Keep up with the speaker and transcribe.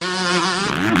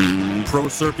Pro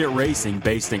Circuit Racing,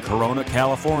 based in Corona,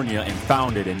 California, and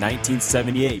founded in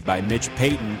 1978 by Mitch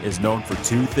Payton, is known for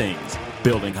two things: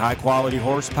 building high-quality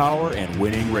horsepower and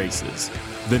winning races.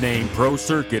 The name Pro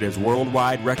Circuit is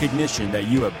worldwide recognition that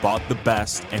you have bought the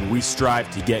best, and we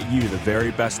strive to get you the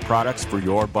very best products for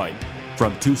your bike.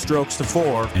 From 2 strokes to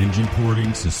 4, engine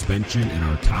porting, suspension, and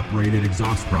our top-rated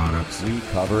exhaust products, we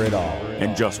cover it all.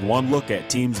 And just one look at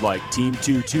teams like Team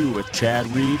 22 with Chad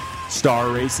Reed, Star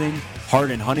Racing,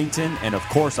 Hart and Huntington, and of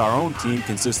course our own team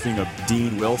consisting of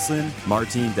Dean Wilson,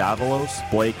 Martin Davalos,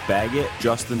 Blake Baggett,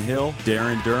 Justin Hill,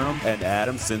 Darren Durham, and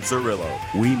Adam Cincerillo.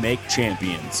 We make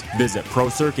champions. Visit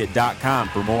ProCircuit.com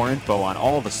for more info on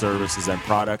all the services and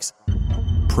products.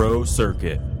 Pro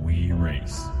Circuit. we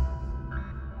race.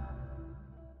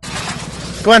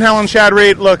 Glen, Helen, Chad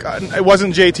Reed, look, it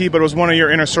wasn't JT, but it was one of your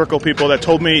inner circle people that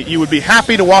told me you would be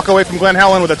happy to walk away from Glen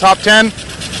Helen with a top 10,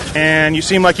 and you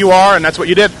seem like you are, and that's what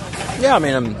you did. Yeah, I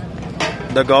mean,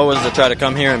 the goal was to try to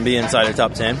come here and be inside the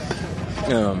top 10.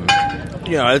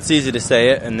 It's easy to say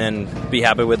it and then be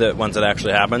happy with it once it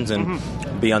actually happens and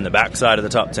be on the back side of the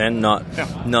top 10, not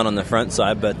on the front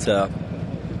side. But,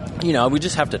 we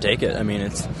just have to take it. I mean,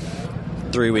 it's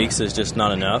 3 weeks is just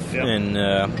not enough, and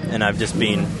I've just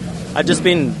been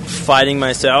fighting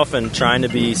myself and trying to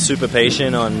be super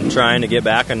patient on trying to get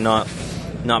back and not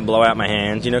blow out my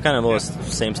hands. Kind of all the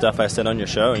same stuff I said on your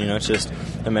show. It's just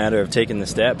a matter of taking the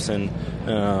steps. And,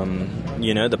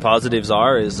 the positives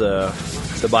is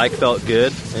the bike felt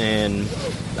good, and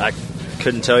I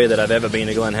couldn't tell you that I've ever been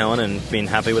to Glen Helen and been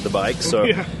happy with the bike. So,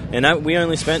 we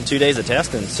only spent 2 days of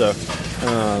testing. So,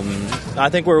 I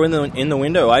think we're in the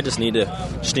window. I just need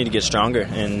to get stronger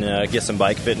and get some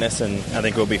bike fitness, and I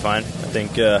think we'll be fine. I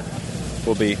think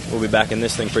we'll be back in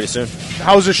this thing pretty soon.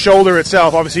 How's the shoulder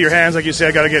itself? Obviously, your hands, like you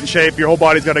said, got to get in shape. Your whole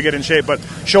body's got to get in shape. But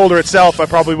shoulder itself, that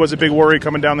probably was a big worry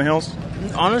coming down the hills.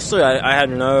 Honestly, I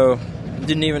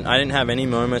didn't have any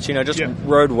moments. Just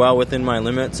rode well within my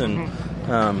limits and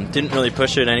didn't really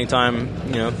push it anytime.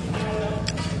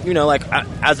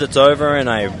 As it's over and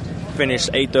I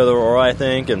finished 8th of the Aurora, I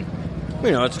think, and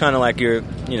it's kind of like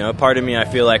part of me, I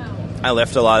feel like I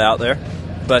left a lot out there,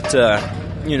 but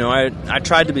I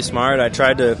tried to be smart. I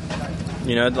tried to,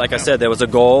 like I said, there was a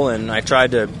goal, and I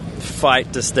tried to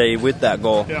fight to stay with that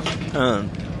goal.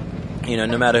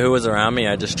 No matter who was around me,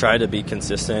 I just tried to be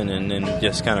consistent and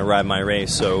just kind of ride my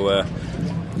race. So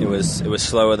it was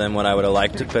slower than what I would have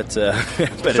liked it, but so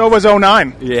it was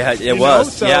 09. Yeah, it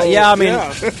was. I mean,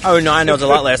 09 there was a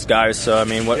lot less guys. So I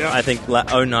mean, I think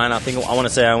 09. I want to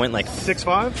say I went like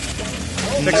 6'5",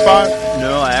 6'5".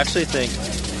 No, I actually think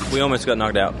we almost got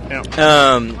knocked out.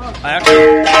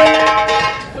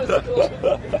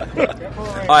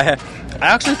 I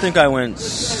actually think I went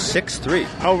 6'3".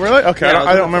 Oh, really? Okay, Yeah,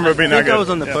 I don't remember it being that good. I was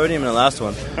on the podium in the last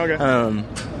one. Okay.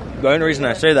 The only reason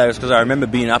I say that is because I remember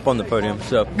being up on the podium.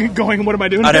 So going, what am I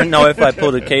doing? I don't know if I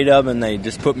pulled a K-dub and they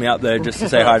just put me up there just to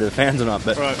say hi to the fans or not.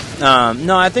 But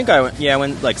no, I think I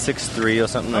went like 6'3" or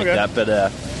something like that. But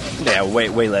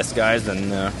way less guys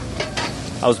than.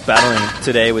 I was battling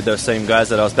today with those same guys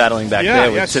that I was battling back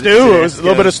there. With Stu. It was a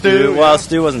little bit of Stu. Well,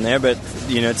 Stu wasn't there, but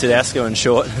Tedesco and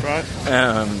Short. Right.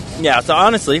 So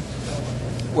honestly,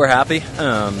 we're happy.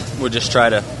 We'll just try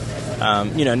to,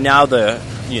 now the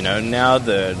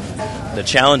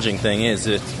challenging thing is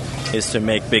to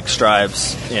make big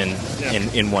strides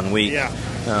in 1 week.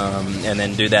 And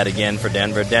then do that again for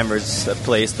Denver. Denver's a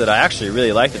place that I actually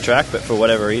really like the track, but for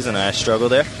whatever reason I struggle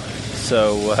there.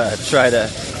 So try to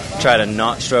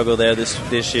not struggle there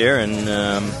this year, and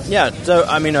so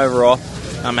I mean overall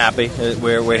I'm happy.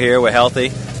 We're here, we're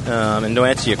healthy, and to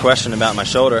answer your question about my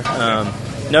shoulder,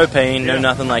 no pain, no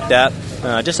nothing like that,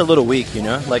 just a little weak,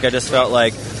 like I just felt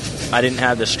like I didn't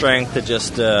have the strength to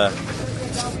just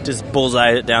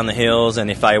bullseye it down the hills, and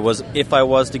if I was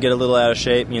to get a little out of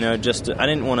shape, I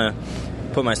didn't want to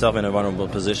put myself in a vulnerable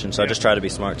position, so I just tried to be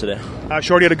smart today.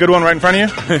 Shorty had a good one right in front of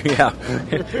you?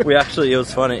 It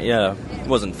was funny. Yeah, it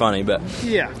wasn't funny, but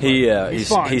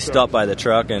he stopped by the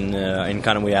truck and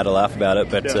kind of we had a laugh about it.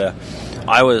 But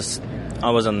I was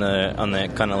on the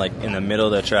kind of like in the middle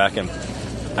of the track, and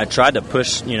I tried to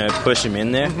push him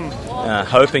in there,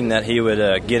 hoping that he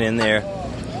would get in there,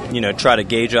 try to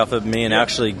gauge off of me and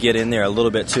actually get in there a little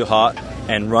bit too hot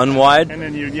and run wide. And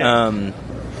then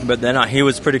but then he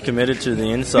was pretty committed to the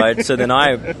inside, so then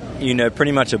I,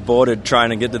 pretty much aborted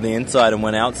trying to get to the inside and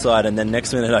went outside, and then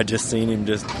next minute I just seen him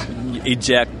just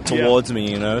eject towards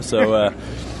me, so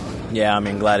I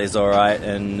mean, glad he's all right,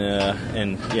 and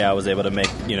I was able to make,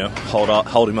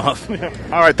 hold him off.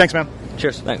 All right, thanks, man.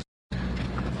 Cheers, thanks.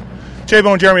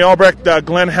 J-Bone, Jeremy Albrecht,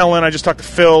 Glen, Helen. I just talked to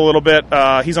Phil a little bit.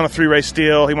 He's on a 3-race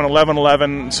deal. He went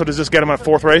 11-11. So does this get him a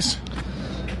 4th race?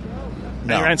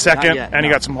 No, and he ran second, yet, and no.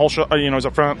 he got some whole he's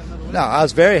up front. No, I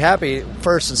was very happy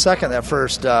first and second. That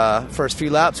first few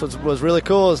laps was really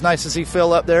cool. It was nice to see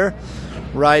Phil up there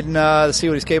riding to see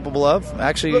what he's capable of.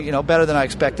 Actually, better than I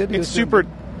expected. It's super.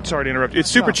 Sorry to interrupt.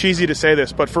 It's super cheesy to say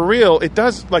this, but for real, it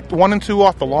does, like 1 and 2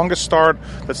 off the longest start.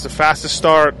 That's the fastest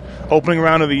start, opening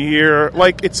round of the year.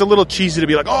 Like, it's a little cheesy to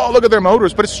be like, oh, look at their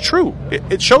motors, but it's true.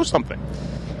 It shows something.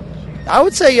 I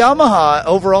would say Yamaha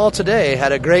overall today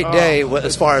had a great day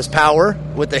as far as power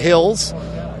with the hills,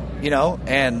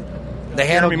 and they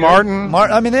handled Martin.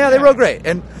 They rode great.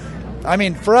 And,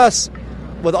 for us,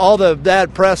 with all the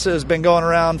bad press that has been going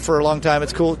around for a long time,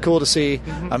 it's cool to see.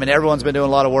 Mm-hmm. Everyone's been doing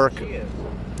a lot of work,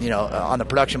 on the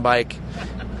production bike.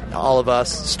 All of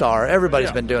us, Star,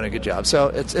 everybody's been doing a good job. So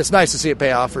it's nice to see it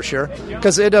pay off for sure.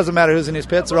 Because it doesn't matter who's in these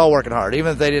pits; they're all working hard.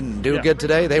 Even if they didn't do good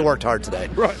today, they worked hard today.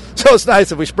 Right. So it's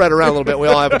nice if we spread around a little bit. We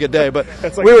all have a good day. But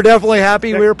we were definitely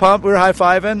happy. We were pumped. We were high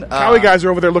fiving. Cowie guys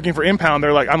are over there looking for impound.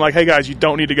 I'm like, hey guys, you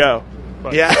don't need to go.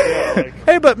 But,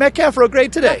 Hey, but Metcalf rode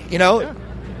great today.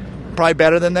 Probably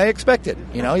better than they expected.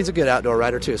 He's a good outdoor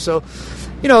rider too. So.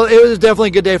 It was definitely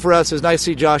a good day for us. It was nice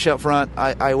to see Josh up front.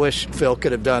 I wish Phil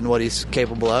could have done what he's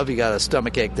capable of. He got a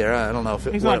stomachache there. I don't know if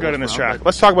he's not good in this track.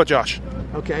 Let's talk about Josh.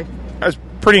 Okay, that was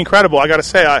pretty incredible. I got to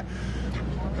say,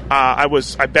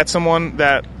 I bet someone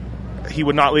that he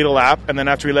would not lead a lap, and then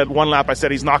after he led 1 lap, I said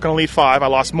he's not going to lead 5. I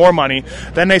lost more money.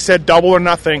 Then they said double or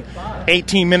nothing,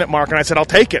 18-minute mark, and I said I'll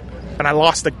take it. And I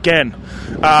lost again.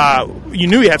 You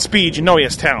knew he had speed. You know he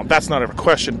has talent. That's not a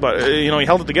question. But, he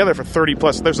held it together for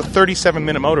 30+. There's a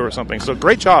 37-minute motor or something. So,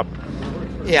 great job.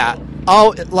 Yeah.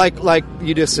 Like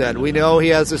you just said, we know he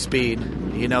has the speed.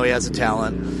 He has the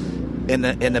talent. In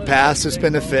the past, it's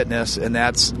been the fitness. And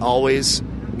that's always,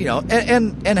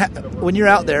 and when you're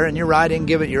out there and you're riding,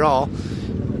 give it your all.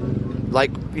 Like,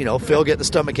 Phil get the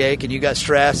stomach ache and you got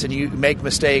stress and you make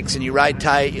mistakes and you ride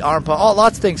tight, arm pump,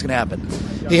 lots of things can happen.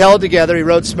 He held together. He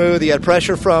rode smooth. He had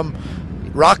pressure from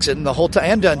Roxon the whole time,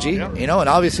 and Dungey, and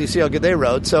obviously see how good they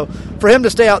rode. So for him to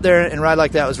stay out there and ride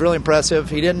like that was really impressive.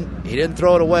 He didn't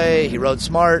throw it away. He rode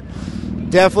smart.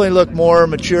 Definitely looked more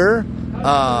mature.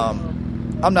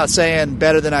 I'm not saying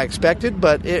better than I expected,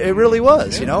 but it really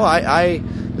was. It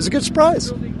was a good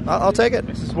surprise. I'll take it.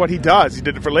 This is what he does. He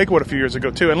did it for Lakewood a few years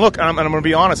ago too. And look, I'm going to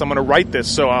be honest. I'm going to write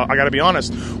this, so I got to be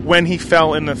honest. When he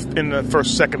fell in the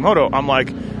second moto, I'm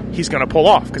like, he's going to pull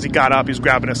off because he got up, he was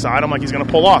grabbing his side. I'm like, he's going to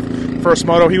pull off. First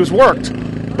moto, he was worked,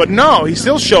 but no, he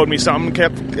still showed me something.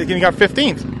 He got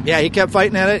 15th. Yeah, he kept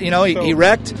fighting at it. He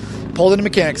wrecked, pulled into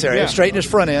mechanics area, straightened his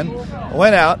front end,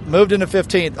 went out, moved into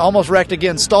 15th, almost wrecked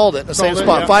again, stalled it in the same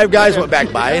spot. 5 guys went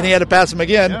back by, and he had to pass him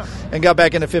again and got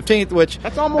back into 15th, which,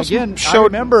 that's almost again, I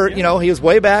remember, he was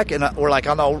way back, and we're like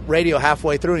on the radio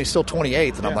halfway through, and he's still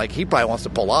 28th, and I'm like, he probably wants to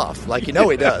pull off. Like, he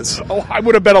does. I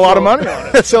would have bet a lot of money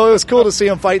on it. So it was cool to see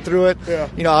him fight through it. Yeah.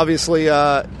 Obviously,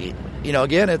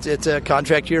 again, it's a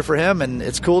contract year for him, and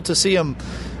it's cool to see him.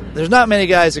 There's not many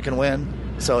guys that can win,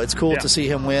 so it's cool to see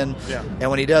him win. Yeah. And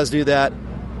when he does do that,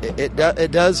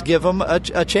 it does give him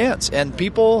a chance, and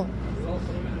people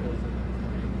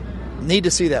need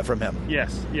to see that from him.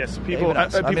 Yes. People.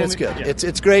 It's good. Yeah.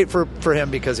 It's great for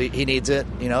him because he needs it.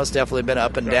 It's definitely been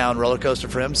up and down roller coaster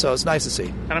for him, so it's nice to see.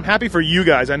 And I'm happy for you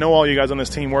guys. I know all you guys on this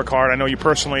team work hard. I know you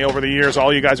personally over the years.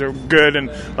 All you guys are good,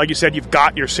 and like you said, you've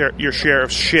got your share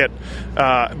of shit.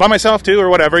 By myself too, or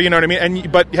whatever. You know what I mean?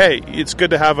 But hey, it's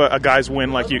good to have a guys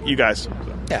win like you guys.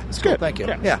 Yeah, it's good. Cool. Thank you.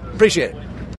 Yeah, appreciate it.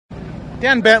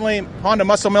 Dan Bentley, Honda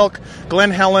Muscle Milk, Glen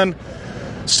Helen.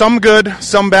 Some good,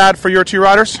 some bad for your 2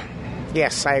 riders.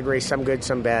 Yes, I agree. Some good,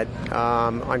 some bad.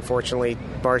 Unfortunately,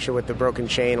 Barsha with the broken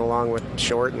chain along with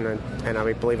Short and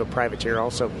I believe a privateer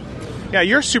also. Yeah,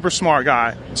 you're a super smart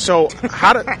guy. So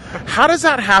how does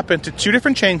that happen to 2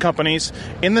 different chain companies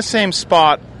in the same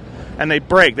spot and they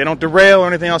break? They don't derail or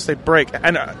anything else. They break.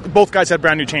 And both guys had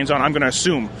brand new chains on, I'm going to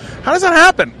assume. How does that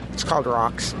happen? It's called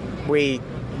rocks. We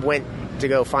went to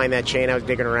go find that chain. I was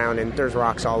digging around, and there's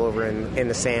rocks all over in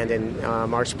the sand, and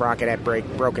our sprocket had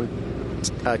broken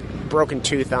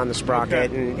tooth on the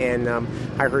sprocket, and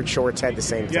I heard Shorts had the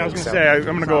same thing. Yeah, I was going to say, I'm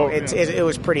going to go. It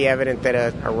was pretty evident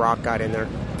that a rock got in there.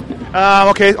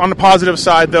 Okay, on the positive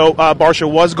side, though, Barsha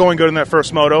was going good in that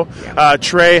first moto. Yeah.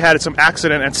 Trey had some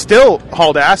accident and still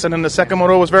hauled ass, and then the second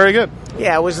moto was very good.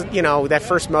 Yeah, it was, that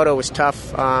first moto was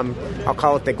tough. I'll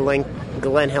call it the Glen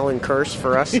Glen Helen curse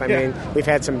for us. I mean, we've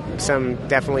had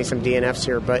definitely some DNFs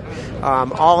here, but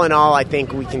all in all, I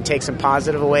think we can take some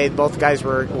positive away. Both guys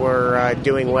were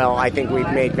doing well. I think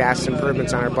we've made vast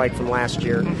improvements on our bike from last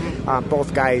year.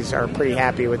 Both guys are pretty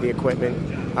happy with the equipment.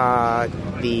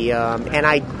 And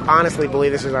I honestly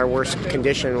believe this is our worst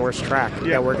condition, worst track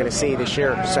that we're going to see this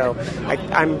year. So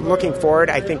I'm looking forward.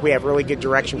 I think we have really good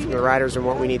direction from the riders and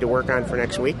what we need to work on for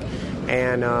next week.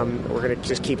 And we're going to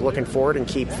just keep looking forward and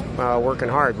keep working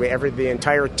hard. The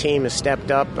entire team has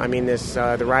stepped up. I mean,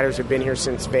 the riders have been here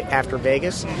since after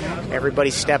Vegas.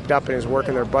 Everybody stepped up and is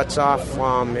working their butts off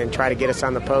and try to get us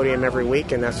on the podium every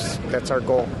week, and that's our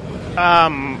goal.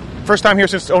 First time here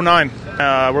since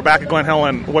 2009. We're back at Glen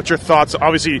Helen. What's your thoughts?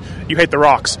 Obviously, you hate the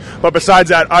rocks, but besides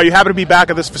that, are you happy to be back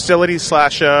at this facility /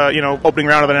 opening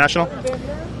round of the National?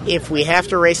 If we have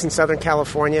to race in Southern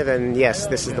California, then yes,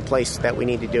 this is the place that we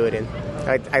need to do it in.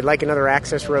 I'd like another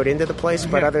access road into the place,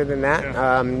 but other than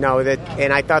that, no.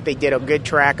 And I thought they did a good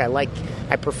track.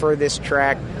 I prefer this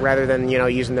track rather than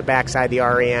using the backside of the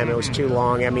REM. It was too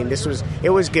long. I mean, it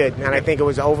was good, and I think it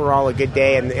was overall a good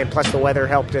day. And plus the weather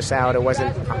helped us out. It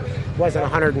wasn't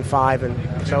 105,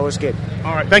 and so it was good.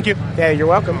 All right, thank you. Yeah, you're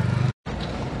welcome.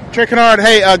 Trey Kennard,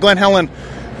 hey, Glen Helen.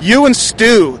 You and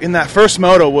Stu in that first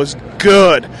moto was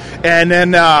good. And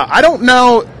then I don't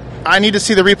know. I need to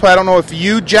see the replay. I don't know if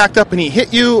you jacked up and he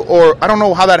hit you, or I don't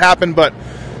know how that happened, but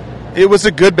it was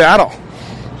a good battle.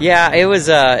 Yeah, it was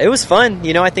fun.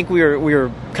 I think we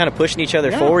were kind of pushing each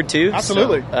other forward too.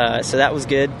 Absolutely. So that was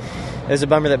good. It was a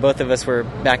bummer that both of us were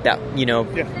backed out.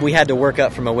 We had to work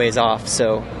up from a ways off.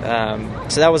 So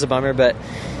that was a bummer. But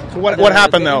what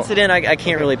happened though? Incident. I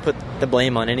can't really put the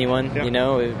blame on anyone.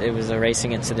 Yeah. It was a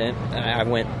racing incident. I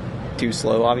went too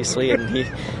slow, obviously, and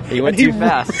he went too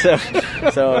fast.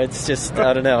 So it's just,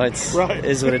 I don't know. It's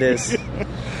is what it is.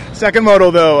 Second moto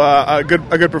though, a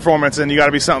good performance, and you got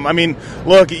to be something. I mean,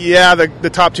 look, the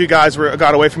top two guys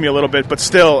got away from you a little bit, but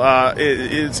still,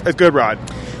 it's a good ride.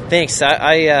 Thanks.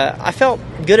 I felt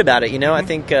good about it. I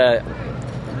think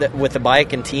that with the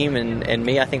bike and team and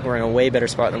me, I think we're in a way better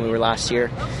spot than we were last year.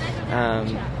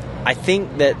 I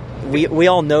think that we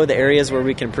all know the areas where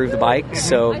we can improve the bike,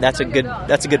 so that's a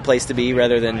good place to be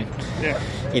rather than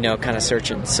kind of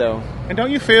searching. So. And don't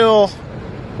you feel?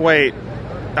 Wait,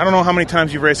 I don't know how many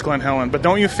times you've raced Glen Helen, but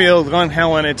don't you feel Glen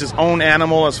Helen it's its own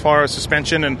animal as far as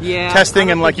suspension and testing,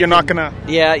 and you're not gonna.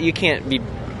 Yeah, you can't be.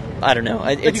 I don't know.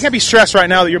 You can't be stressed right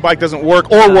now that your bike doesn't work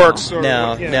or works. Or,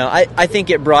 no. I think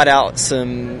it brought out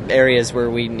some areas where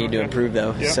we need to improve,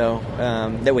 though, so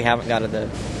that we haven't got at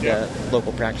the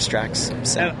local practice tracks.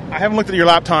 So. And I haven't looked at your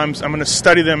lap times. I'm going to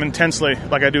study them intensely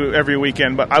like I do every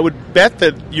weekend, but I would bet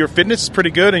that your fitness is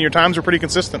pretty good and your times are pretty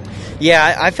consistent.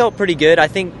 Yeah, I felt pretty good. I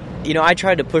think, I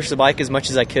tried to push the bike as much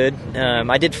as I could.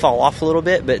 I did fall off a little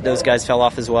bit, but those guys fell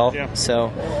off as well. Yeah.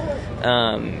 So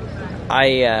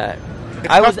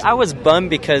I was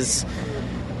bummed because,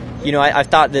 I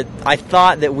thought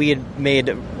that we had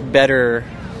made better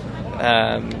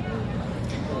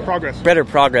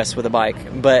progress with the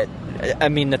bike, but I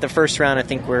mean at the first round I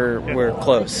think we're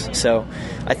close. So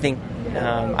I think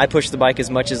I pushed the bike as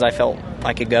much as I felt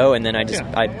I could go, and then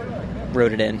I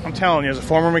rode it in. I'm telling you, as a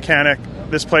former mechanic,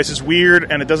 this place is weird,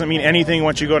 and it doesn't mean anything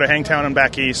once you go to Hangtown and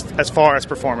back east as far as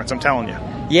performance. I'm telling you.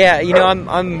 Yeah,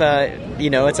 I'm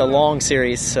it's a long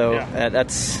series, so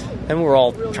and we're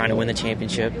all trying to win the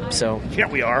championship. So yeah,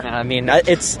 we are. I mean,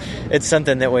 it's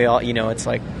something that we all, it's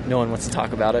like no one wants to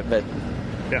talk about it, but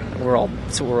we're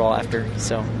all after.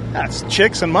 So that's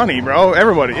chicks and money, bro.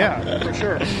 Everybody, for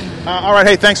sure. All right,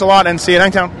 hey, thanks a lot, and see you at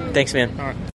Hangtown. Thanks, man. All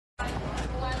right.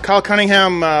 Kyle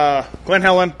Cunningham, Glen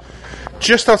Helen,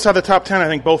 just outside the top 10, I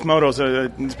think, both motos.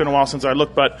 It's been a while since I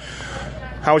looked, but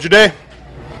how was your day?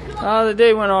 The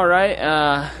day went all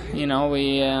right.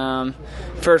 We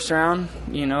first round,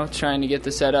 trying to get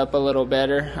the setup a little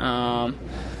better.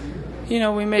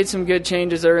 We made some good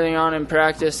changes early on in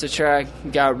practice. The track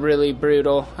got really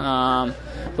brutal,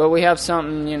 but we have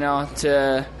something,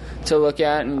 to look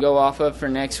at and go off of for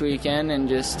next weekend, and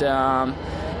just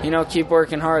keep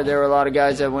working hard. There were a lot of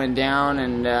guys that went down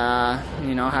and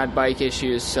had bike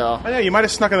issues. So you might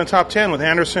have snuck in the top 10 with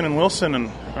Anderson and Wilson,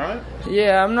 and right?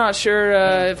 Yeah, I'm not sure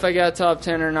if I got top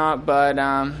 10 or not, but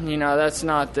that's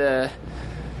not the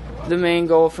main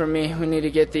goal for me. We need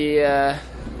to get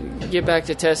back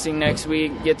to testing next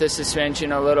week, get the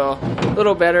suspension a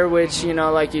little better, which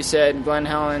like you said, Glen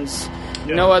Helen's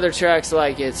no other tracks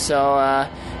like it. So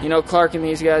Clark and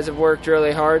these guys have worked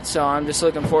really hard, so I'm just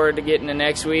looking forward to getting to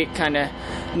next week, kind of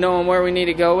knowing where we need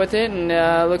to go with it, and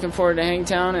looking forward to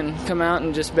Hangtown and come out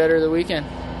and just better the weekend.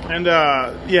 And,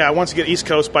 once you get East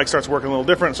Coast, bike starts working a little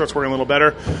different, starts working a little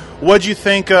better. What'd you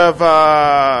think of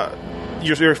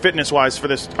your fitness-wise for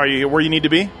this? Are you where you need to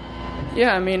be?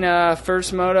 Yeah, I mean,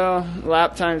 first moto,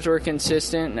 lap times were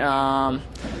consistent.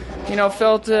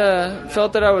 Felt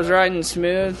that I was riding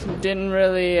smooth. Didn't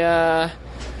really, I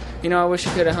wish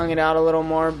I could have hung it out a little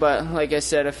more. But like I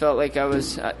said, I felt like I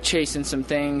was chasing some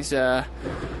things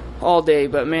all day.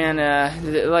 But, man,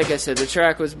 like I said, the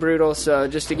track was brutal. So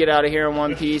just to get out of here in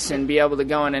one piece and be able to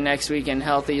go into next weekend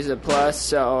healthy is a plus.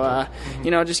 So,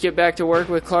 just get back to work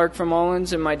with Clark from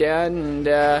Owens and my dad and,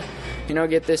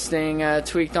 get this thing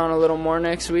tweaked on a little more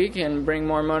next week and bring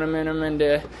more momentum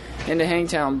into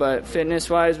Hangtown. But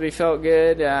fitness-wise, we felt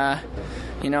good. I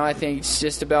think it's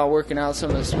just about working out some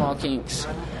of the small kinks.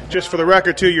 Just for the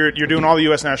record, too, you're doing all the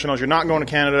U.S. Nationals. You're not going to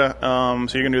Canada,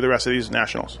 so you're going to do the rest of these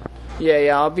Nationals.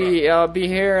 Yeah, I'll be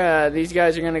here. These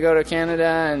guys are going to go to Canada,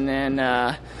 and then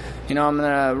I'm going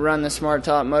to run the Smart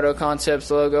Top Moto Concepts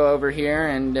logo over here.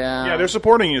 And they're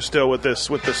supporting you still with this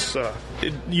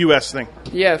U.S. thing.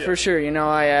 Yeah, for sure.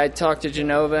 I talked to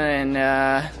Genova, and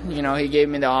he gave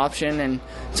me the option and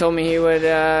told me he would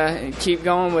keep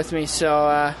going with me. So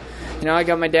I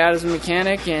got my dad as a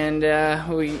mechanic, and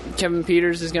Kevin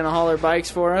Peters is going to haul our bikes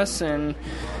for us, and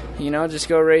just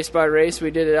go race by race.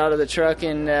 We did it out of the truck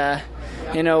in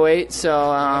 08, so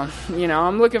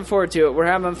I'm looking forward to it. We're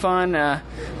having fun.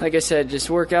 Like I said, just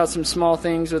work out some small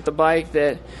things with the bike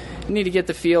that need to get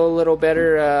the feel a little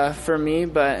better for me,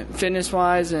 but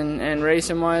fitness-wise and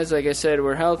racing-wise, like I said,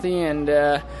 we're healthy, and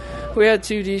we had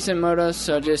 2 decent motos,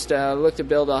 so just look to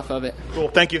build off of it. Cool,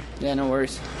 thank you. Yeah, no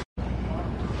worries.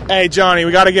 Hey, Johnny,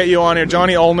 we got to get you on here.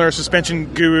 Johnny Olner,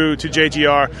 suspension guru to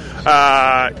JGR.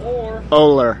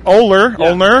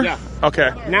 Olner? Yeah.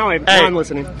 Okay. Now I'm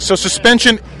listening. So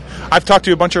suspension, I've talked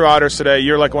to a bunch of riders today.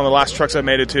 You're like one of the last trucks I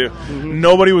made it to. Mm-hmm.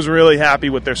 Nobody was really happy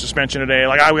with their suspension today.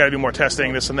 Like, we got to do more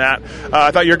testing, this and that.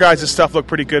 I thought your guys' stuff looked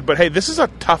pretty good. But, hey, this is a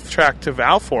tough track to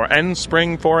valve for and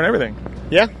spring for and everything.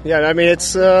 Yeah. I mean,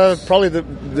 it's probably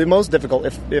the most difficult.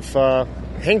 If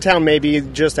Hangtown may be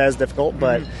just as difficult,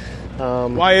 but...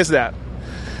 Why is that?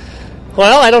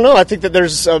 Well, I don't know. I think that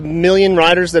there's a million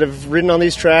riders that have ridden on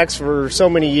these tracks for so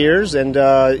many years, and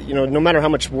no matter how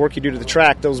much work you do to the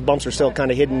track, those bumps are still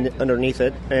kind of hidden underneath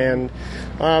it. And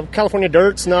California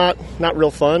dirt's not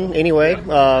real fun anyway.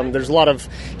 There's a lot of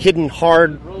hidden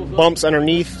hard bumps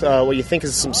underneath what you think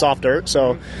is some soft dirt.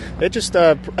 So it just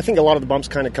I think a lot of the bumps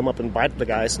kind of come up and bite the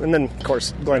guys. And then of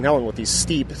course Glen Helen with these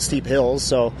steep hills.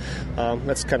 So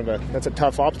that's a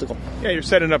tough obstacle. Yeah, you're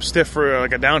setting up stiff for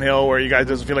like a downhill where you guys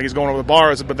doesn't feel like he's going over the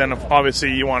bars, but then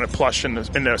obviously you want it plush in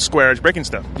the square edge braking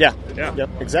stuff. Yeah. Yep,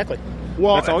 exactly.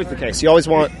 Well, that's always the case. You always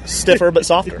want stiffer but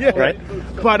softer, right?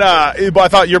 But I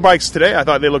thought your bikes today, I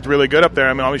thought they looked really good up there.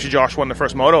 I mean, obviously Josh won the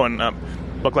first moto and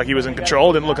looked like he was in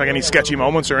control. Didn't look like any sketchy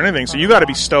moments or anything. So you got to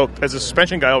be stoked as a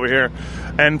suspension guy over here.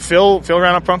 And Phil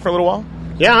ran up front for a little while?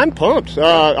 Yeah, I'm pumped.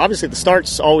 Obviously the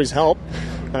starts always help.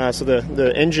 So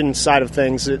the engine side of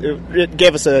things, it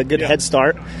gave us a good head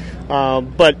start.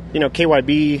 But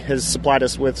KYB has supplied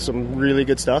us with some really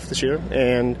good stuff this year,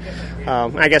 and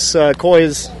I guess Coy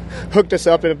has hooked us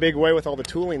up in a big way with all the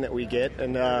tooling that we get.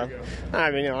 And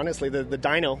I mean, honestly, the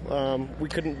dyno, we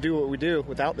couldn't do what we do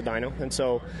without the dyno, and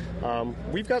so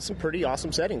we've got some pretty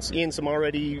awesome settings in some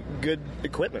already good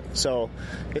equipment. So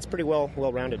it's pretty well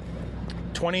rounded.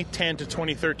 2010 to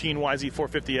 2013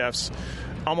 YZ450Fs.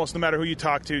 Almost no matter who you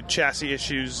talk to, chassis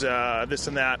issues, this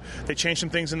and that. They changed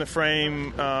some things in the frame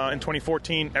in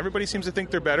 2014. Everybody seems to think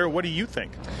they're better. What do you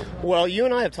think? Well, you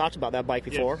and I have talked about that bike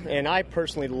before, and I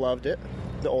personally loved it,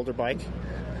 the older bike.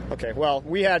 Okay, well,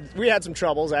 we had some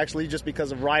troubles, actually, just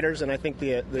because of riders, and I think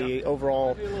the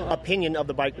overall opinion of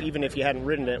the bike, even if you hadn't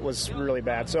ridden it, was really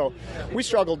bad. So we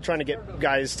struggled trying to get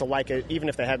guys to like it, even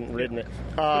if they hadn't ridden it.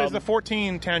 But is the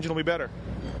 14 tangibly better?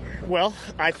 Well,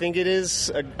 I think it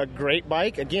is a great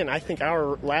bike. Again, I think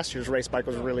our last year's race bike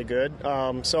was really good.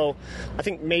 So I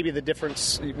think maybe the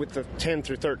difference with the 10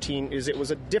 through 13 is it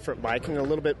was a different bike and a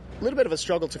little bit of a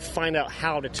struggle to find out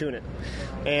how to tune it.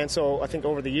 And so I think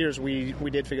over the years we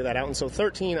did figure that out. And so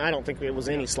 13, I don't think it was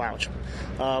any slouch.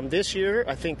 This year,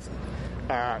 I think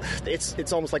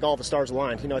it's almost like all the stars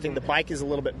aligned. I think the bike is a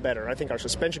little bit better. I think our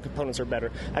suspension components are better.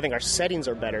 I think our settings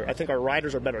are better. I think our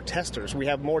riders are better testers. We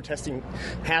have more testing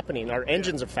happening. Our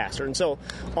engines are faster. And so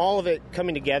all of it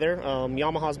coming together,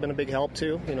 Yamaha's been a big help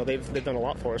too. They've done a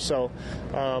lot for us. So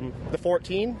the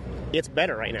 14, it's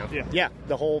better right now. Yeah,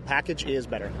 the whole package is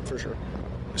better for sure.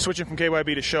 Switching from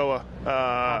KYB to Showa.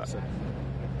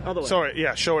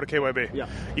 Showa to KYB. Yeah.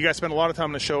 You guys spent a lot of time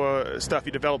on the Showa stuff.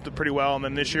 You developed it pretty well, and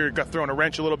then this year you got thrown a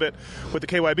wrench a little bit with the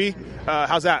KYB.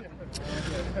 How's that?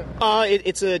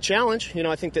 It's a challenge.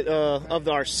 I think that of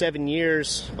our 7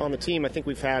 years on the team, I think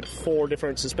we've had 4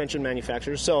 different suspension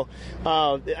manufacturers. So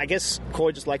I guess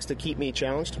Coy just likes to keep me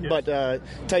challenged. Yes. But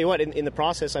tell you what, in the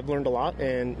process, I've learned a lot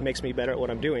and makes me better at what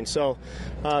I'm doing. So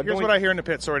here's what I hear in the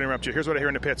pits. Sorry to interrupt you. Here's what I hear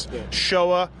in the pits. Yeah.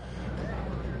 Showa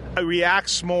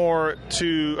reacts more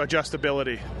to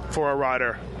adjustability for a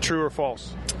rider. True or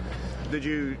false? Did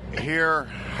you hear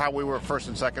how we were first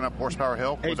and second up Horsepower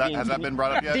Hill? Hey, Dean, has that been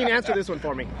brought up yet? Dean, answer this one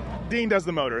for me. Dean does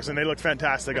the motors, and they look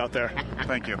fantastic out there.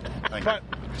 Thank you. But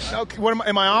okay,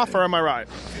 am I off or am I right?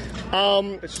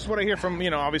 It's just what I hear from,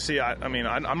 obviously, I'm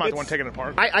not the one taking it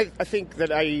apart. I think that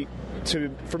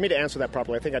for me to answer that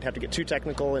properly, I think I'd have to get too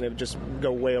technical and it would just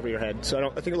go way over your head.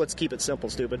 So I think let's keep it simple,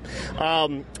 stupid.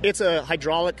 It's a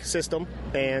hydraulic system,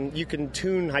 and you can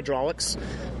tune hydraulics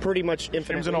pretty much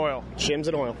infinitely. Shims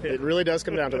and oil. It really does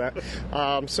come down to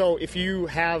that. So if you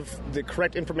have the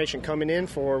correct information coming in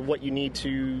for what you need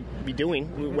to be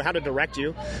doing, how to direct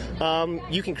you,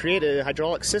 you can create a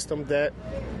hydraulic system that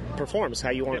performs how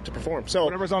you want it to perform. So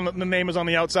whatever's on the name is on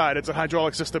the outside. It's a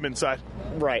hydraulic system inside.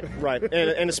 Right,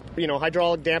 and a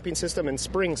hydraulic damping system and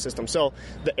spring system. So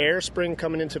the air spring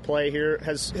coming into play here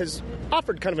has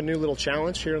offered kind of a new little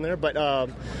challenge here and there, but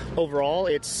overall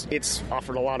it's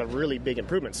offered a lot of really big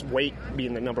improvements. Weight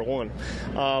being the number one.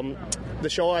 The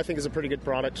Showa, I think, is a pretty good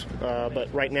product,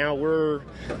 but right now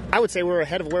I would say we're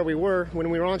ahead of where we were when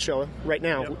we were on Showa. Right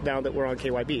now, now that we're on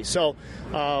KYB, so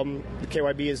the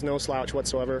KYB is no slouch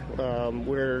whatsoever.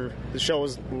 The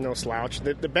Showa's no slouch.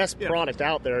 The best product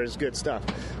out there is good stuff,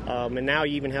 and now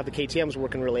you even have the KTMs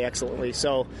working really excellently.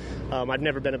 So I've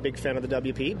never been a big fan of the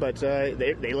WP, but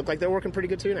they look like they're working pretty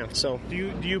good too now. So do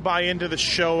you buy into the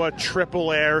Showa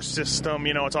triple air system?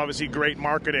 It's obviously great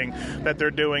marketing that they're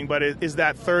doing, but is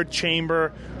that third chamber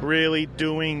really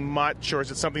doing much, or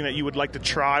is it something that you would like to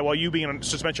try? Well, you being a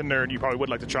suspension nerd, you probably would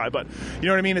like to try, but you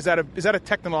know what I mean? Is that a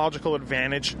technological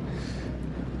advantage?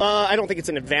 I don't think it's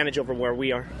an advantage over where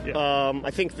we are. Yeah.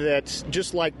 I think that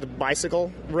just like the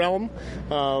bicycle realm,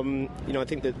 I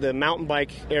think that the mountain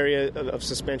bike area of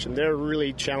suspension, they're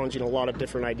really challenging a lot of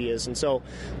different ideas. And so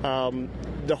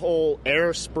the whole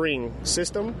air spring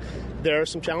system, there are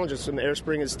some challenges. And the air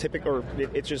spring is typical, or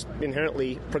it's just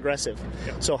inherently progressive.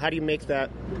 Yeah. So how do you make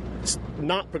that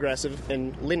not progressive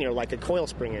and linear like a coil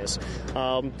spring is?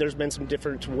 There's been some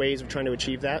different ways of trying to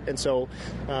achieve that. And so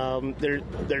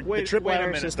the triple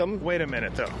air system. Wait a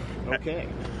minute, though. Okay.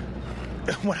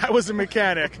 When I was a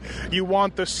mechanic, you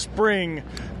want the spring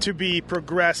to be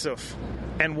progressive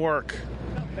and work.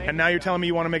 And now you're telling me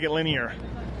you want to make it linear.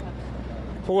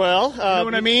 Well, you know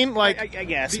what I mean? Like, I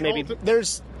guess maybe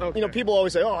there's, people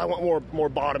always say, "Oh, I want more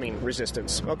bottoming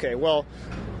resistance." Okay, well,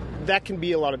 that can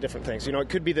be a lot of different things. It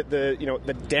could be that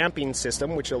the damping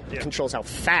system, which controls how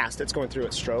fast it's going through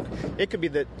its stroke. It could be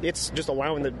that it's just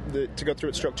allowing to go through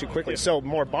its stroke too quickly. Yeah. So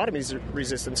more bottoming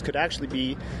resistance could actually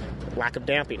be lack of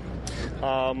damping.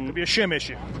 Could be a shim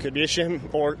issue. Could be a shim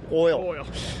or oil.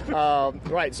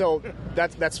 Right. So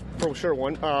that's for sure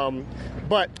one.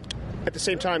 But at the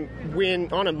same time,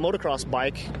 when on a motocross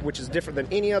bike, which is different than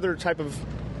any other type of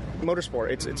motorsport,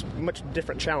 it's a much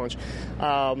different challenge.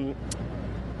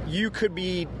 You could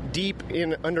be deep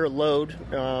under a load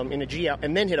in a G-out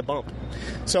and then hit a bump.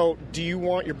 So do you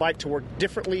want your bike to work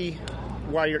differently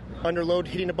while you're under load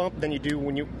hitting a bump than you do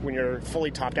when you're fully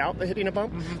topped out hitting a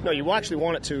bump? Mm-hmm. No, you actually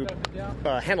want it to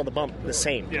handle the bump the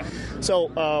same. Yeah.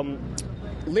 So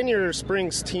linear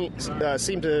springs seem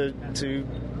to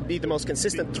be the most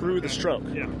consistent through the stroke.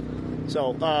 Yeah.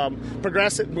 So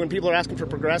progressive, when people are asking for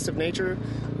progressive nature,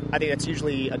 I think that's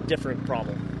usually a different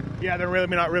problem. Yeah, they're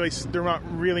not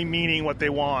really meaning what they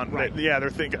want. Right. They're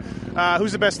thinking.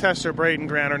 Who's the best tester, Braden,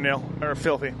 Grant, or Nil, or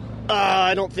Filthy?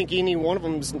 I don't think any one of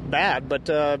them's bad, but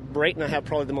Brayton I have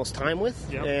probably the most time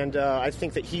with, and I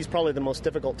think that he's probably the most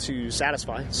difficult to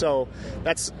satisfy. So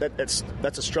that's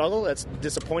a struggle. That's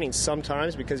disappointing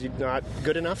sometimes because you're not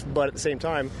good enough, but at the same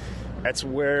time, that's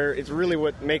where it's really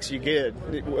what makes you good.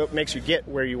 What makes you get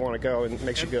where you want to go and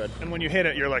makes you good. And when you hit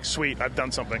it, you're like, sweet, I've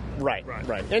done something. Right.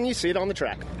 And you see it on the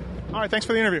track. All right, thanks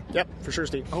for the interview. Yep, for sure,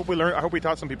 Steve. I hope we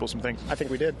taught some people some things. I think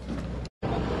we did.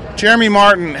 Jeremy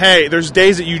Martin, hey, there's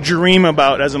days that you dream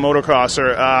about as a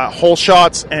motocrosser, hole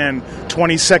shots and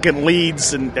 20-second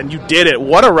leads, and you did it.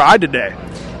 What a ride today.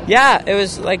 Yeah, it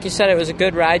was, like you said, it was a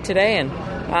good ride today, and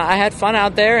I had fun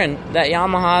out there, and that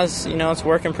Yamaha's, it's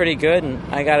working pretty good, and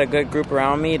I got a good group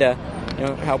around me to,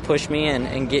 help push me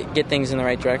and get things in the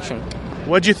right direction.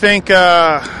 What'd you think,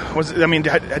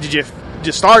 did you...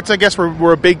 Just starts, I guess,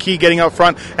 were a big key getting out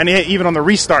front, and even on the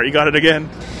restart, you got it again.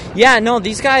 Yeah, no,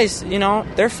 these guys,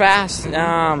 they're fast. If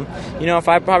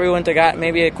I probably wouldn't have got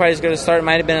maybe quite as good a start, it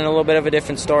might have been a little bit of a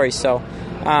different story. So,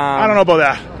 I don't know about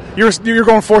that. You're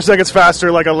going 4 seconds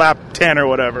faster, like a lap 10 or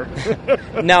whatever.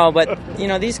 No, but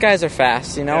these guys are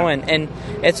fast, and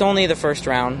it's only the first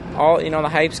round. All the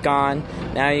hype's gone.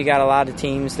 Now you got a lot of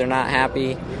teams, they're not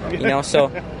happy,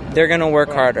 so they're going to work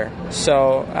harder.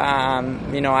 So,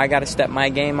 I got to step my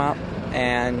game up,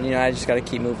 and I just got to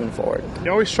keep moving forward.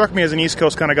 You always struck me as an East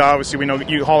Coast kind of guy. Obviously, we know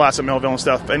you haul ass at Millville and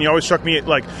stuff, and you always struck me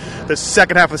like the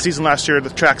second half of the season last year, the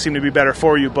track seemed to be better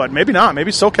for you, but maybe not.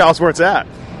 Maybe SoCal's where it's at.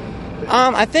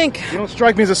 I think you don't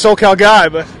strike me as a SoCal guy,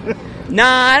 but nah,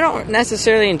 I don't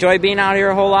necessarily enjoy being out here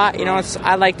a whole lot.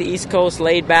 I like the East Coast,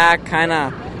 laid back, kind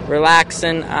of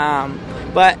relaxing.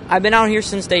 But I've been out here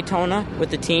since Daytona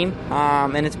with the team,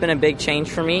 and it's been a big change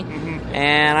for me. Mm-hmm.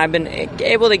 And I've been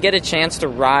able to get a chance to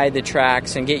ride the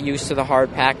tracks and get used to the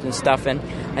hard packed and stuff. And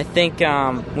I think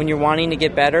when you're wanting to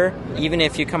get better, even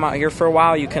if you come out here for a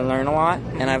while, you can learn a lot.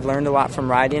 And I've learned a lot from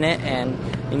riding it,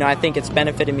 and I think it's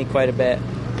benefited me quite a bit.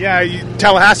 Yeah,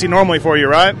 Tallahassee normally for you,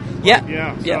 right? Yeah.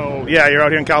 Yeah. So you're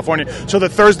out here in California. So the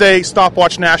Thursday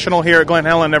stopwatch national here at Glen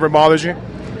Helen never bothers you?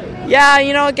 Yeah,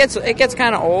 it gets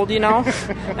kind of old,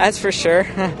 that's for sure.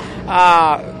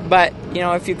 But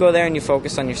if you go there and you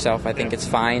focus on yourself, I think it's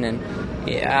fine. And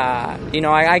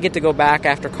I get to go back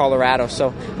after Colorado, so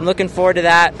I'm looking forward to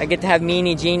that. I get to have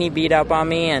Meanie Genie beat up on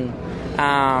me, and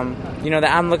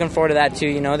I'm looking forward to that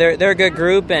too. They're a good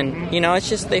group, and it's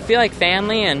just they feel like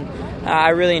family, and I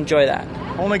really enjoy that.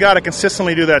 Only guy to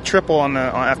consistently do that triple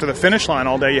after the finish line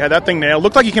all day. You had that thing nailed.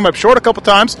 Looked like you came up short a couple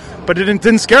times, but it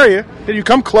didn't scare you. Did you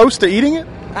come close to eating it?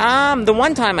 The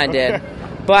one time I did,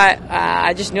 but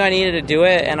I just knew I needed to do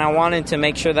it, and I wanted to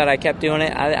make sure that I kept doing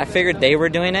it. I figured they were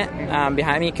doing it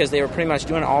behind me because they were pretty much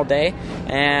doing it all day,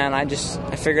 and I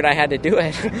figured I had to do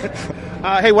it.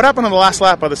 Hey, what happened on the last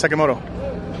lap of the second moto?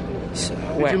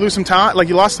 Did you lose some time? Like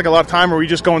you lost a lot of time, or were you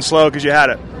just going slow because you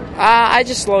had it? I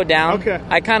just slowed down. Okay.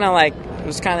 I kind of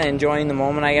was kind of enjoying the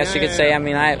moment, I guess you could say. I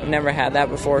mean, I've never had that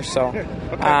before, so okay.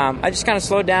 I just kind of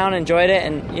slowed down, enjoyed it,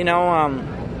 and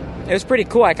it was pretty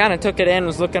cool. I kind of took it in,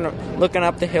 was looking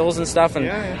up the hills and stuff,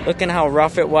 and looking how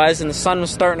rough it was, and the sun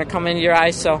was starting to come into your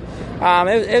eyes. So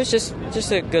it was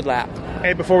just a good lap.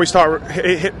 Hey, before we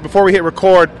hit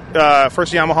record,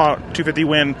 first Yamaha 250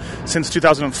 win since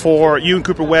 2004. You and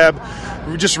Cooper Webb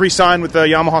just re-signed with the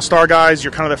Yamaha Star guys.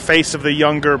 You're kind of the face of the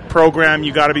younger program.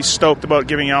 You got to be stoked about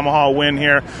giving Yamaha a win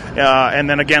here, and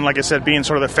then again, like I said, being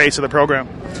sort of the face of the program.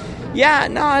 Yeah,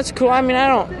 no, that's cool. I mean,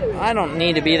 I don't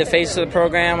need to be the face of the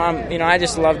program. I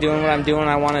just love doing what I'm doing.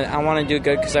 I want to do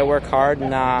good because I work hard,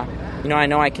 and I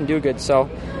know I can do good. So.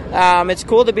 It's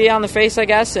cool to be on the face, I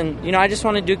guess, and I just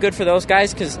want to do good for those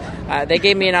guys because they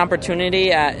gave me an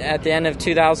opportunity at the end of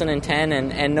 2010,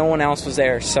 and no one else was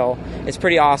there. So it's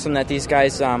pretty awesome that these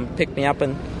guys picked me up,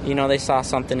 and they saw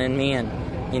something in me, and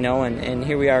and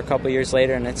here we are a couple years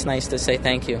later, and it's nice to say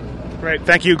thank you. Great,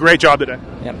 thank you, great job today.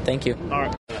 Yep, thank you. All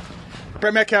right.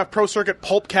 Brett Metcalf, Pro Circuit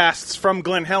Pulpcasts from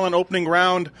Glen Helen, opening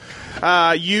round.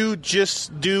 You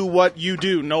just do what you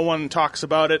do. No one talks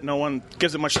about it. No one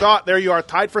gives it much thought. There you are,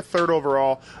 tied for third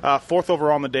overall, fourth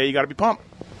overall on the day. You got to be pumped.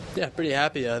 Yeah, pretty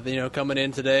happy. Coming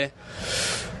in today,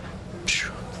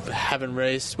 haven't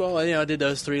raced. Well, I did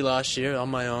those 3 last year on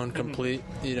my own, complete,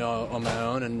 on my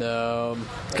own. And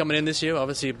coming in this year,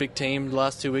 obviously a big team. The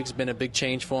last 2 weeks have been a big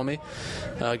change for me,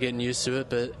 getting used to it.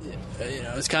 But,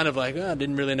 it's kind of like, I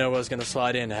didn't really know where I was going to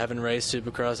slide in. I haven't raced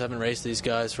Supercross, haven't raced these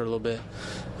guys for a little bit.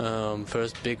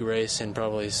 First big race in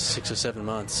probably 6 or 7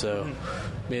 months. So,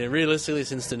 realistically,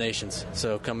 since the Nations.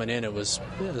 So coming in, I was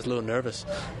a little nervous.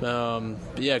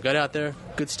 Got out there,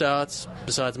 good starts,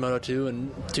 besides Moto 2,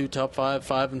 and 2 top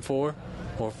 5 and 4,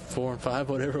 or 4 and 5,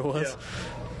 whatever it was.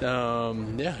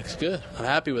 It's good. I'm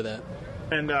happy with that.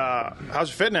 And how's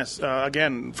your fitness?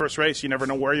 Again, first race, you never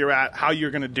know where you're at, how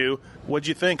you're going to do. What'd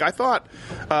you think? I thought,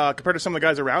 compared to some of the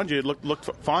guys around you, it looked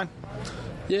fine.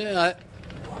 Yeah,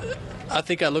 I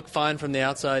think I looked fine from the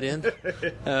outside in.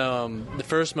 The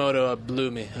first moto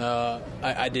blew me.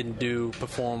 I didn't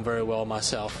perform very well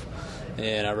myself.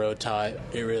 And I rode tight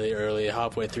really early.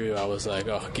 Halfway through, I was like,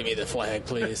 oh, give me the flag,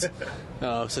 please.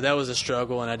 So that was a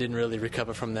struggle, and I didn't really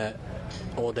recover from that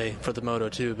all day for the Moto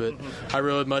 2. But I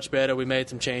rode much better. We made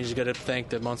some changes. Got to thank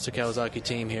the Monster Kawasaki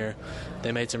team here.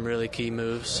 They made some really key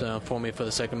moves for me for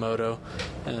the second Moto.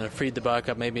 And freed the bike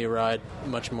up, made me ride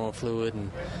much more fluid, and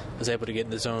was able to get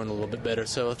in the zone a little bit better.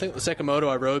 So I think the second Moto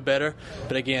I rode better.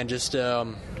 But again, just...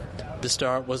 the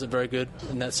start wasn't very good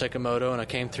in that second moto, and I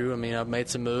came through. I made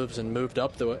some moves and moved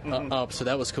up, so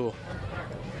that was cool.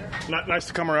 Nice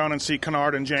to come around and see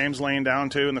Kennard and James laying down,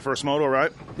 too, in the first moto,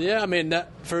 right? Yeah, I mean,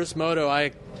 that first moto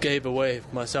I gave away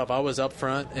myself. I was up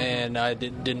front, and I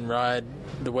didn't ride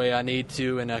the way I need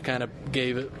to, and I kind of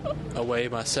gave it away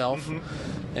myself.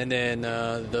 And then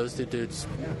those two dudes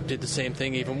did the same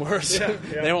thing, even worse.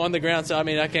 They were on the ground, so, I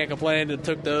mean, I can't complain. It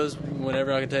took those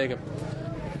whenever I could take them.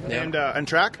 Yeah. And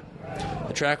track?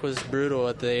 The track was brutal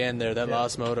at the end there. That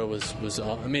last moto was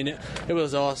I mean, it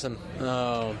was awesome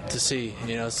to see.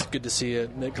 You know, it's good to see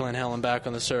Glen Helen back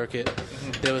on the circuit.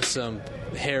 There was some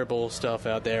hairbull stuff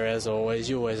out there, as always.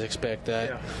 You always expect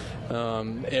that.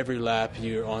 Every lap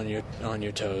you're on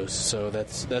your toes. So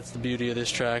that's the beauty of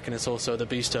this track, and it's also the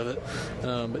beast of it.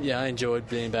 But yeah, I enjoyed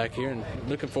being back here and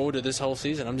looking forward to this whole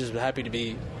season. I'm just happy to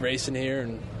be racing here,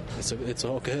 and it's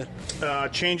all good.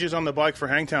 Changes on the bike for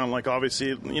Hangtown, like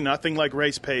obviously nothing like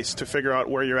race pace to figure out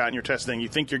where you're at in your testing. You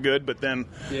think you're good, but then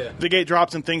the gate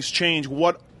drops and things change.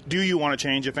 What do you want to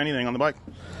change, if anything, on the bike?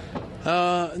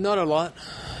 Not a lot.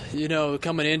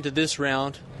 Coming into this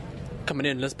round,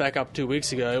 let's back up 2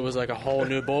 weeks ago, it was like a whole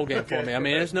new ball game for me. I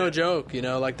mean, it's no joke,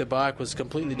 like the bike was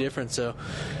completely different. So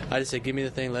I just said, give me the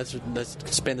thing, let's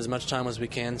spend as much time as we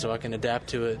can so I can adapt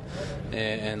to it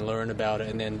and learn about it.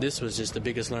 And then this was just the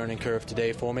biggest learning curve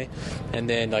today for me. And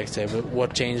then, like I said,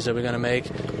 what changes are we going to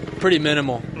make? Pretty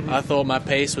minimal. I thought my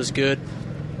pace was good.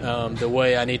 The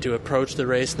way I need to approach the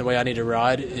race and the way I need to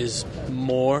ride is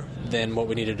more than what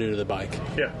we need to do to the bike.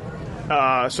 Yeah.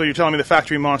 So you're telling me the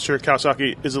factory monster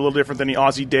Kawasaki is a little different than the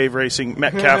Aussie Dave Racing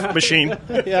Metcalf machine?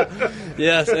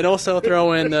 Yes, and also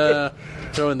throw in the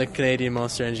Canadian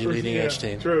Monster Energy leading edge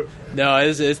team. True. No,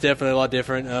 it's definitely a lot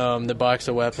different. The bike's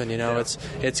a weapon.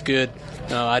 It's good.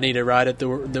 I need to ride it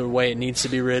the way it needs to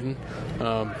be ridden.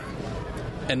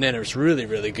 And then it's really,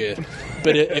 really good.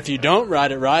 But if you don't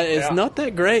ride it right, it's not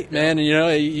that great, man.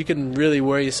 You can really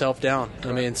wear yourself down.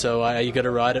 I mean, so you got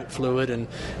to ride it fluid and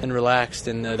relaxed.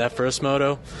 And that first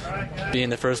moto, being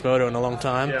the first moto in a long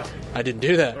time, I didn't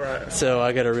do that. Right. So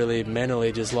I got to really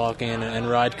mentally just lock in and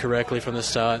ride correctly from the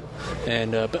start.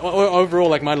 And but overall,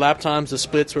 like my lap times, the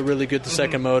splits were really good the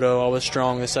second moto. I was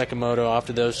strong the second moto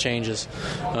after those changes.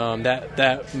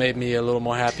 That made me a little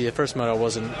more happy. The first moto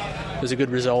wasn't. It was a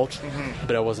good result,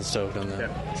 but I wasn't stoked on that.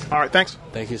 Yeah. All right, thanks.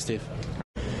 Thank you, Steve.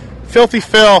 Filthy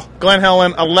Phil, Glen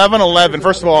Helen, 11-11.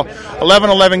 First of all,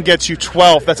 11-11 gets you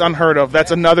 12th. That's unheard of.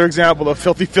 That's another example of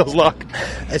Filthy Phil's luck.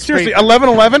 Seriously,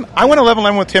 11-11? I went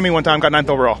 11-11 with Timmy one time, got 9th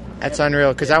overall. That's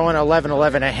unreal, because I went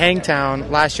 11-11 at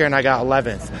Hangtown last year, and I got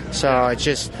 11th. So it's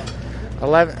just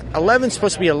 11's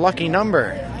supposed to be a lucky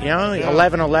number.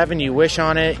 11-11, you wish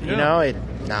on it.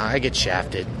 I get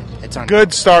shafted. It's unreal.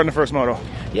 Good start in the first moto.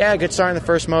 Yeah, good start in the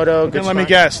first moto. Then let me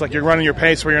guess, like you're running your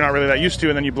pace where you're not really that used to,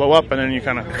 and then you blow up, and then you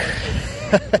kind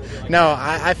of... No,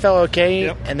 I felt okay,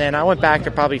 and then I went back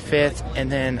to probably 5th, and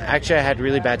then actually I had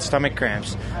really bad stomach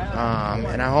cramps,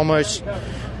 and I almost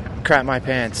crapped my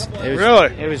pants.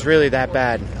 Really? It was really that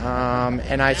bad,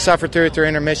 and I suffered through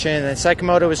intermission, and the second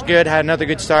moto was good, had another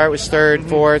good start, was 3rd,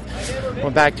 4th,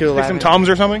 went back to 11th. Some Tums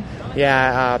or something?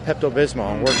 Yeah,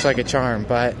 Pepto-Bismol works like a charm,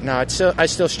 but no, I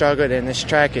still struggled, and this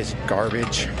track is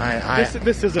garbage.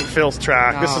 This isn't Phil's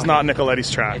track. No, this is not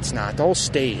Nicoletti's track. It's not. The whole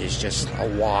state is just a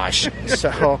wash.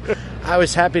 So I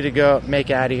was happy to go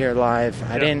make it out of here live.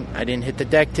 I didn't hit the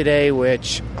deck today,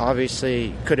 which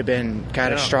obviously could have been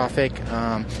catastrophic.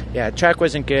 The track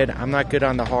wasn't good. I'm not good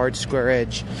on the hard square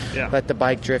edge, let the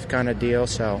bike drift kind of deal.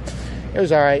 So. It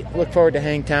was all right. Look forward to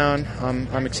Hangtown.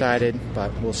 I'm excited,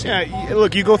 but we'll see. Yeah,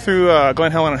 look, you go through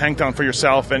Glen Helen and Hangtown for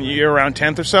yourself, and you're around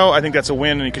 10th or so. I think that's a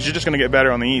win because you're just going to get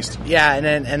better on the East. Yeah,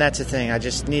 and that's the thing. I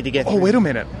just need to get through. Wait a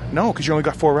minute. No, because you only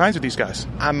got 4 rides with these guys.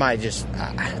 I might just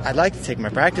I'd like to take my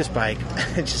practice bike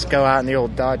and just go out in the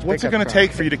old Dodge. What's it going to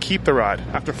take for you to keep the ride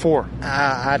after 4?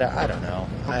 I don't know.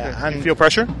 Okay. You feel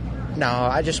pressure? No,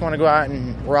 I just want to go out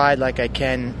and ride like I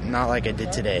can, not like I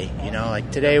did today. Like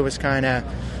today was kind of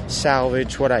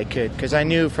salvage what I could, because I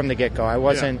knew from the get-go I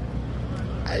wasn't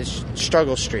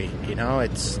struggle street.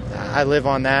 I live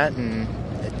on that, and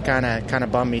it kind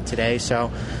of bummed me today.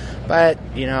 So, but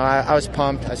I was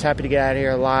pumped. I was happy to get out of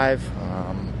here alive.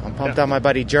 I'm pumped on my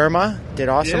buddy Jerma. Did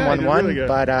awesome 1-1, really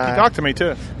but he talked to me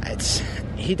too.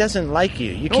 He doesn't like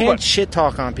you. You can't shit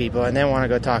talk on people and then want to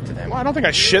go talk to them. Well, I don't think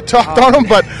I shit talked on him,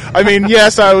 but I mean,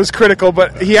 yes, I was critical,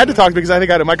 but he had to talk because I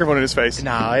think I had a microphone in his face.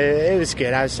 No, it was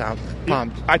good. I was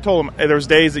pumped. I told him there's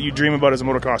days that you dream about as a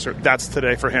motocrosser. That's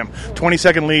today for him.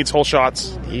 20-second leads, whole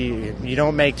shots. You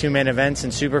don't make 2-man events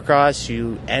in Supercross.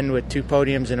 You end with 2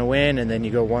 podiums and a win, and then you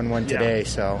go 1-1 today.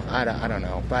 So I don't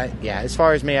know, but yeah, as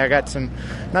far as me, I got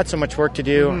not so much work to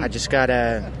do. I just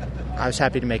I was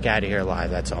happy to make out of here alive.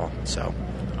 That's all. So.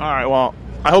 All right, well,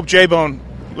 I hope J-Bone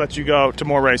let you go to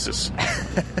more races.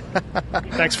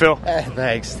 Thanks, Phil.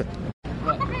 Thanks.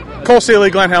 Cole Seeley,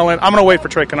 Glen Helen. I'm going to wait for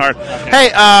Trey Kennard.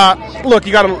 Hey, look,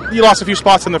 you lost a few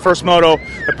spots in the first moto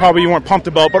that probably you weren't pumped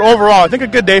about, but overall, I think a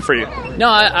good day for you. No,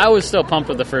 I was still pumped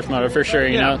with the first moto for sure.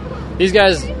 You know, these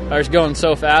guys are going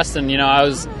so fast, and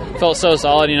I felt so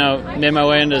solid. Made my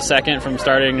way into second from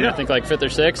starting I think like fifth or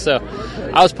sixth. So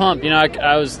I was pumped.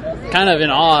 I was kind of in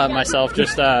awe of myself.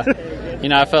 Just I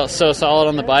felt so solid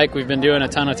on the bike. We've been doing a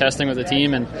ton of testing with the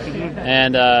team,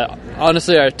 and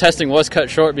honestly, our testing was cut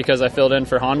short because I filled in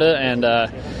for Honda, and I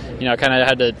kind of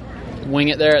had to wing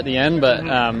it there at the end. But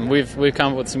we've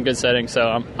come up with some good settings,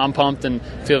 so I'm pumped and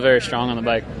feel very strong on the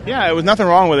bike. Yeah, it was nothing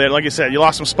wrong with it. Like you said, you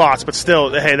lost some spots, but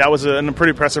still, hey, that was a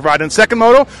pretty impressive ride. And second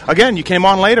moto, again, you came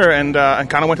on later and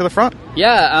kind of went to the front.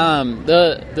 Yeah,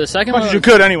 the second one. As much as you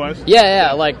could, anyways.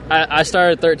 Yeah. Like I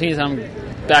started 13th. I'm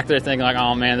back there thinking like,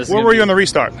 oh man, this. Where were you on the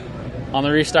restart? On the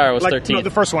restart, I was 13th. No,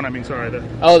 the first one, I mean, sorry.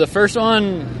 The first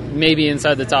one, maybe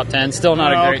inside the top 10. Still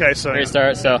not a great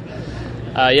start. So,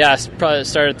 I probably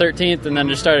started 13th and then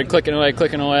just started clicking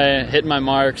away, hitting my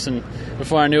marks. And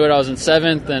before I knew it, I was in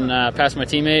 7th and passed my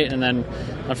teammate. And then,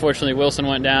 unfortunately, Wilson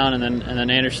went down. And then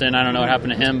Anderson, I don't know what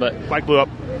happened to him. But bike blew up.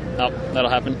 Oh, that'll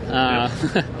happen. And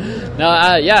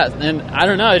I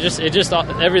don't know. It just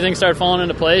everything started falling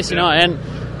into place, and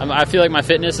I feel like my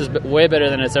fitness is way better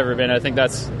than it's ever been. I think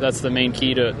that's the main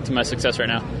key to my success right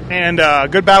now. And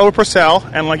good battle with Purcell,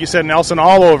 and like you said, Nelson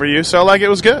all over you. So it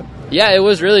was good. Yeah, it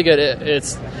was really good.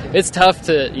 It's tough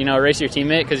to race your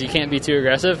teammate because you can't be too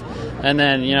aggressive. And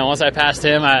then once I passed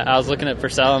him, I was looking at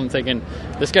Purcell and thinking,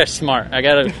 this guy's smart. I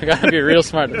gotta be real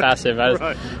smart to pass him.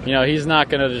 Right. He's not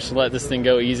gonna just let this thing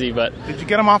go easy. But did you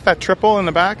get him off that triple in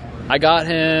the back? I got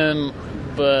him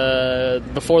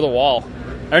before the wall.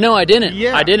 Or no, I didn't.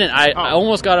 Yeah. I didn't. I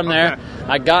almost got him there.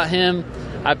 I got him.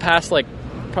 I passed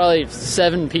probably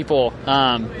 7 people.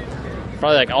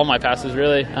 Probably all my passes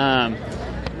really.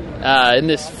 In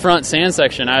this front sand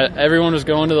section, everyone was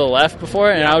going to the left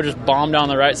before, and I would just bomb down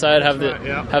the right side, have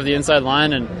the inside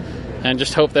line, and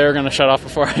just hope they were going to shut off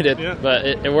before I did. Yeah. But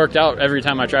it worked out every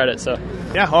time I tried it. So.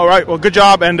 Yeah. All right. Well, good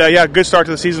job, and good start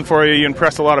to the season for you. You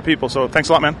impressed a lot of people. So thanks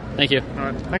a lot, man. Thank you.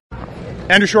 All right.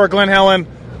 Andrew Shore, Glen Helen.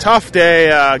 Tough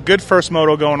day, good first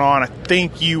moto going on. I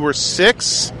think you were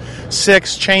 6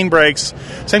 chain brakes,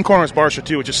 same corner as Barsha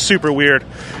too, which is super weird.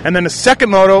 And then the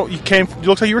second moto, you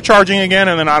looked like you were charging again,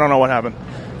 and then I don't know what happened.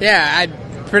 Yeah,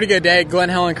 pretty good day. Glen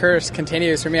Helen curse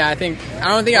continues for me. I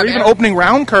don't think I've even opening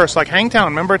round curse like Hangtown,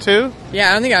 remember too?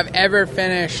 Yeah, I don't think I've ever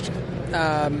finished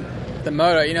the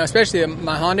moto. Especially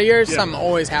my Honda years. Yeah. Something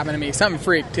always happened to me. Something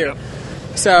freak too.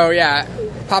 Yeah. So yeah.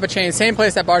 Pop a chain, same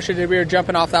place that Barsha did. We were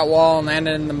jumping off that wall and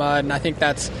landed in the mud, and I think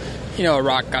that's, a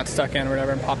rock got stuck in or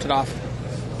whatever and popped it off.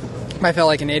 I felt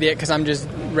like an idiot because I'm just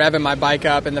revving my bike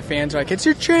up, and the fans are like, "It's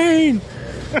your chain,"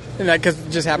 and that because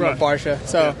it just happened with Barsha.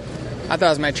 So I thought it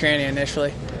was my tranny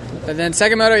initially, but then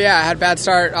second moto, I had a bad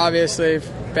start, obviously,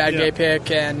 bad gate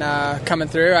pick, and coming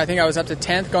through. I think I was up to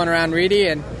 10th going around Reedy,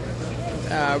 and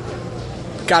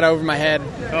got over my head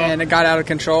and it got out of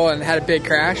control and had a big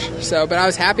crash. So, but I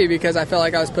was happy because I felt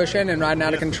like I was pushing and riding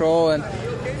out of control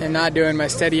and not doing my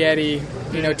steady Eddie,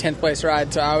 10th place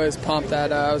ride. So I was pumped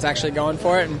that I was actually going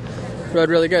for it and rode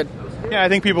really good. Yeah, I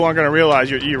think people aren't going to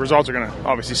realize your results are going to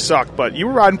obviously suck, but you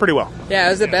were riding pretty well. Yeah,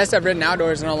 it was the best I've ridden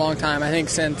outdoors in a long time. I think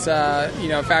since,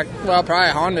 in fact, probably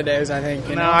Honda days, I think.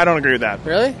 No, I don't agree with that.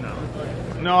 Really?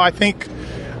 No, I think...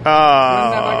 when have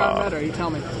I gotten better? You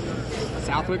tell me.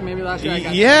 Southwick maybe last year?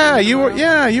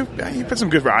 You put some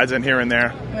good rides in here and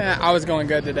there. Yeah, I was going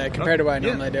good today compared to what I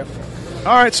normally do.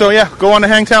 All right, so go on to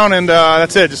Hangtown, and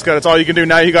that's it. That's all you can do.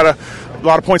 Now you got a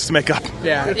lot of points to make up.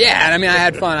 Yeah, and I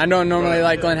had fun. I don't normally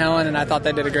like Glen Helen, and I thought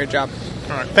they did a great job.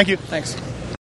 All right, thank you. Thanks.